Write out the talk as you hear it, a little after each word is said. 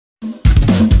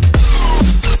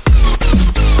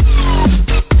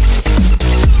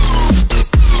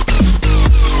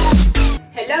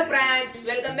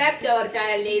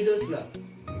Naizus vlog.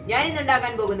 ഞാൻ ഇന്ന്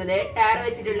ഉണ്ടാക്കാൻ പോകുന്നത് ടയർ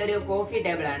വെച്ചിട്ടുള്ള ഒരു കോഫി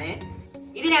ടേബിൾ ആണ്.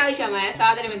 ഇതിനാവശ്യമായ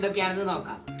സാധനം എന്തൊക്കെയാണെന്ന്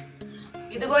നോക്കാം.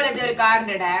 ഇതുപോലത്തെ ഒരു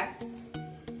കാറിന്റെ ടയർ,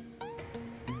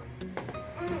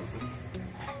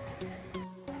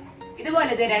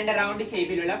 ഇതുപോലത്തെ രണ്ട് റൗണ്ട്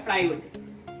ഷേപ്പിലുള്ള ഫ്ലൈവുഡ്,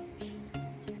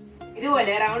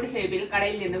 ഇതുപോലെ റൗണ്ട് ഷേപ്പിൽ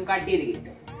കടയിൽ നിന്നും കട്ട് ചെയ്ത്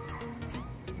കിട്ടും.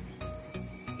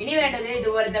 ഇനി വേണ്ടത്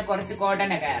ഇതുപോലത്തെ കുറച്ച്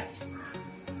കോട്ടന്റെ കയർ,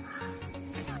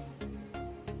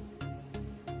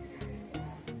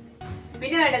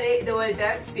 പിന്നെ വേണ്ടത് ഇതുപോലത്തെ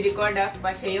സിലിക്കോണിന്റെ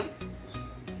പശയും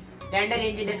 2.5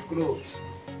 ഇഞ്ചിന്റെ സ്ക്രൂ.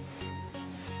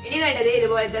 ഇനി വേണ്ടത്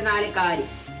ഇതുപോലത്തെ 4 കാല്.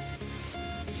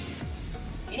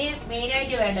 ഇനി മെയിൻ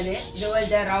ആയിട്ട് വേണ്ടത്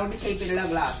ഇതുപോലത്തെ റൗണ്ട് ഷേപ്പിലുള്ള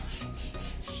ഗ്ലാസ്.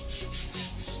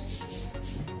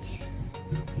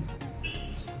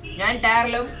 ഞാൻ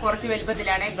ടയറിലും കുറച്ച്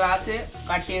വലുപ്പത്തിലാണ് ഗ്ലാസ്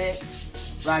കട്ട് ചെയ്ത്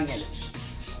വാങ്ങിയത്.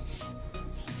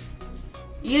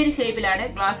 ഈ ഒരു ഷേപ്പിലാണ്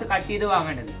ഗ്ലാസ് കട്ട് ചെയ്ത്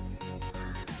വാങ്ങേണ്ടത്.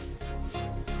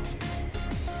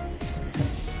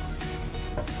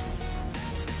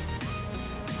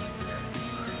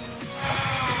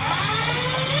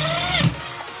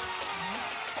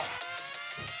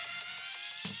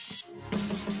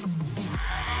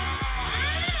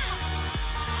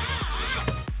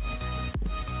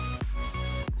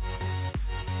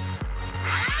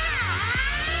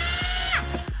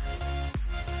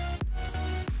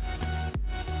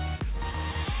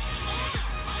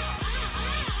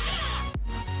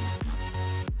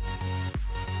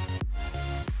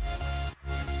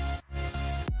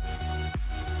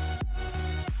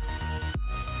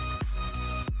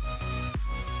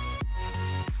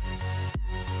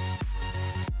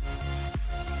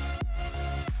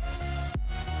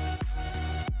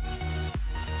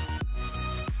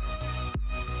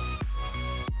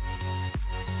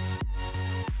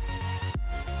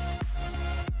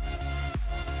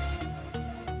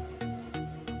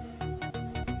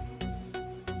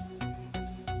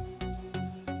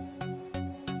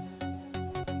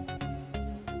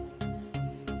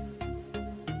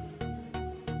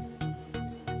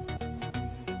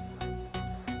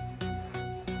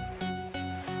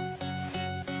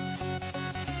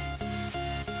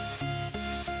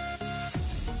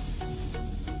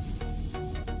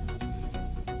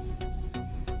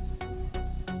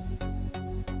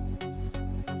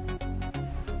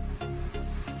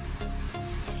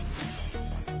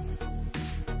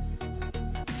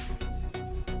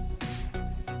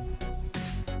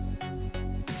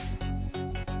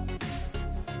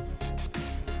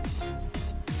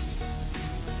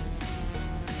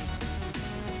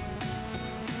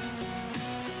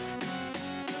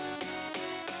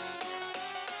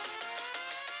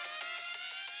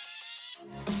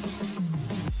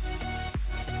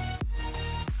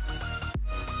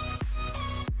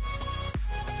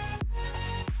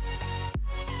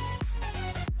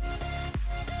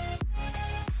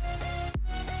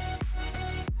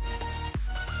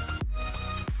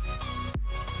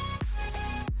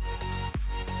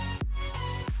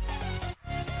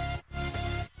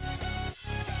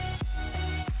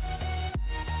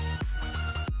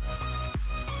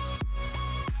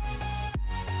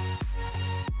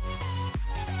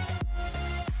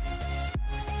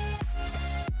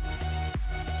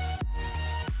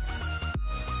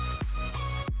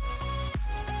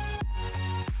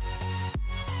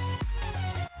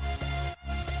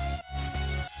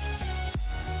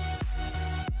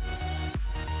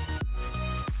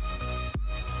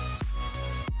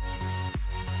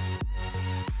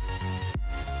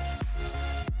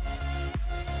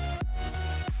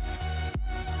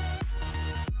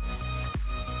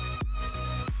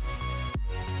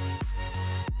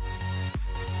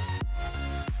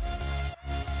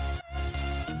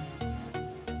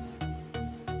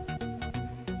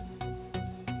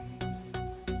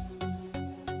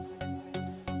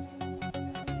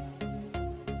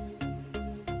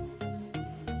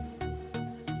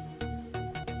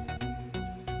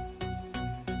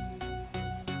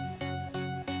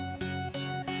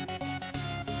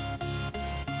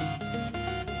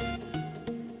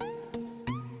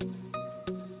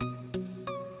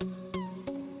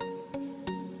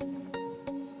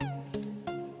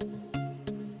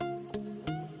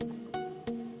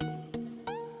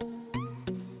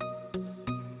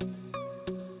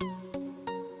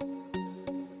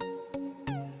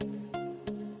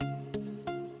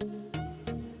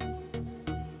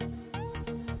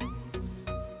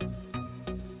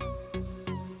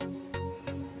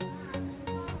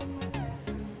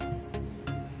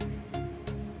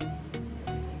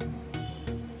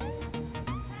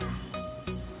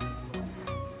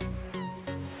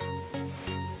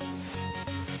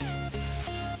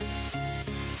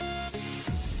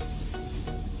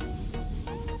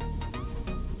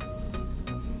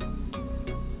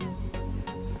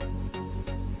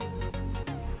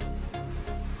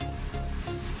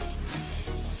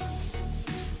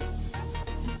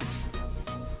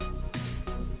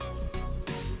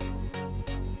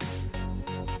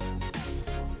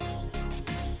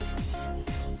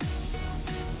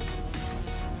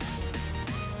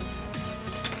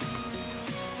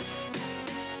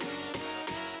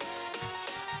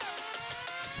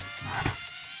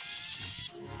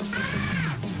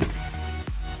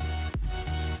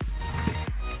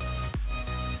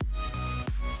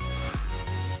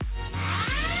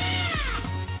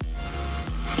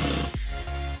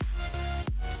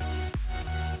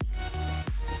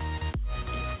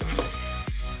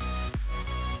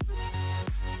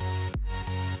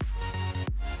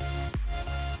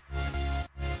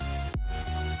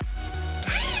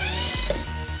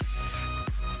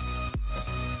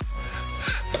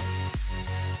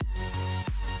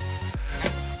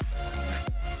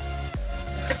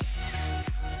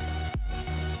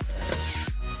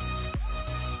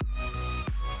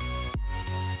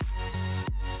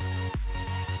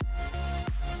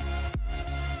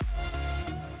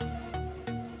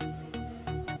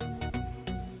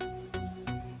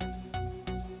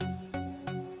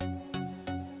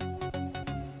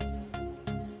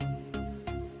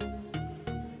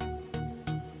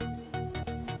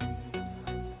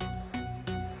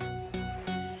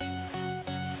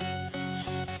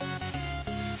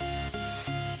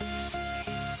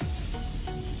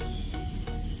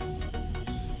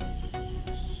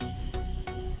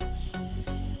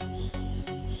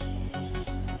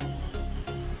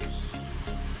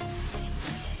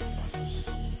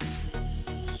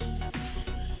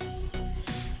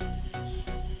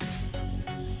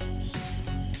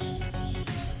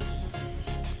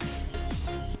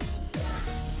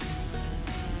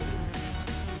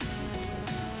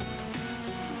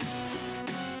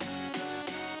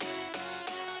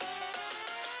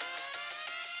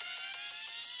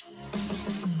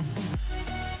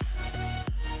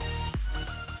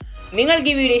 നിങ്ങൾക്ക്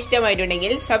ഈ വീഡിയോ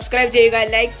ഇഷ്ടമായിട്ടുണ്ടെങ്കിൽ സബ്സ്ക്രൈബ് ചെയ്യുക,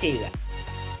 ലൈക്ക് ചെയ്യുക.